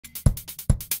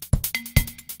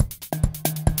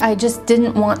I just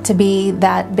didn't want to be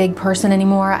that big person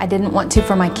anymore. I didn't want to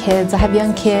for my kids. I have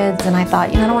young kids, and I thought,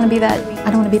 I don't want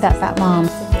to be that fat mom.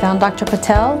 Found Dr.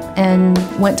 Patel and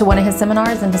went to one of his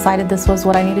seminars and decided this was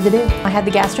what I needed to do. I had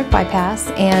the gastric bypass,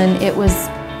 and it was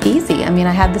easy. I mean,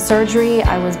 I had the surgery,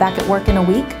 I was back at work in a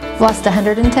week, lost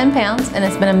 110 pounds, and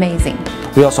it's been amazing.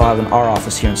 We also have our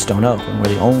office here in Stone Oak, and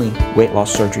we're the only weight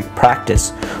loss surgery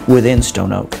practice within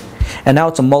Stone Oak. And now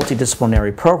it's a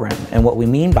multidisciplinary program, and what we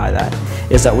mean by that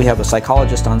is that we have a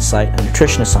psychologist on site, a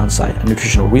nutritionist on site, a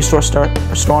nutritional resource store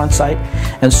on site,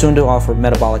 and soon to offer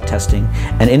metabolic testing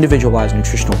and individualized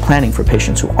nutritional planning for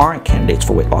patients who aren't candidates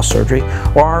for weight loss surgery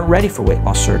or aren't ready for weight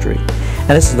loss surgery. And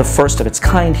this is the first of its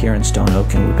kind here in Stone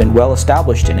Oak, and we've been well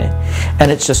established in it,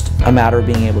 and it's just a matter of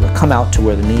being able to come out to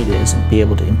where the need is and be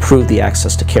able to improve the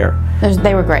access to care.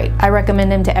 They were great. I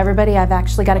recommend them to everybody. I've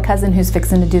actually got a cousin who's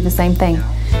fixing to do the same thing,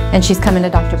 and she's coming to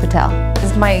Dr. Patel.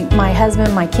 My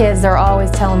husband, my kids, they're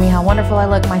always telling me how wonderful I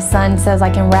look. My son says I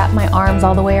can wrap my arms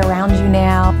all the way around you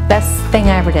now. Best thing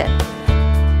I ever did.